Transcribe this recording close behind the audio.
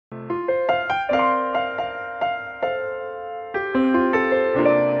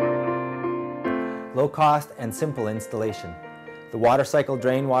Low cost and simple installation. The Watercycle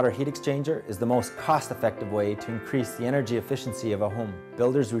drain water heat exchanger is the most cost-effective way to increase the energy efficiency of a home.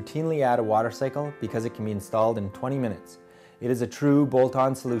 Builders routinely add a Watercycle because it can be installed in 20 minutes. It is a true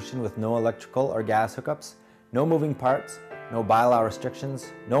bolt-on solution with no electrical or gas hookups, no moving parts, no bile-hour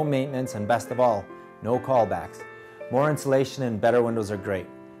restrictions, no maintenance, and best of all, no callbacks. More insulation and better windows are great,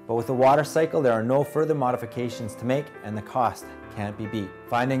 but with the Watercycle there are no further modifications to make and the cost can't be beat.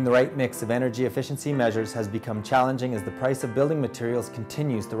 Finding the right mix of energy efficiency measures has become challenging as the price of building materials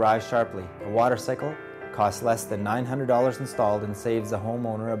continues to rise sharply. A Watercycle costs less than $900 installed and saves the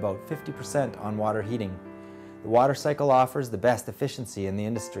homeowner about 50% on water heating. The Watercycle offers the best efficiency in the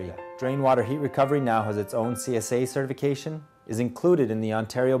industry. Drain water heat recovery now has its own CSA certification, is included in the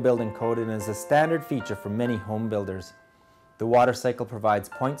Ontario Building Code, and is a standard feature for many home builders. The Watercycle provides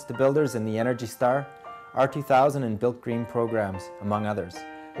points to builders in the Energy Star, R2000 and Built Green programs, among others.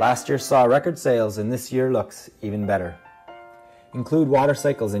 Last year saw record sales and this year looks even better. Include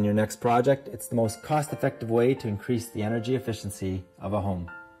Watercycles in your next project. It's the most cost-effective way to increase the energy efficiency of a home.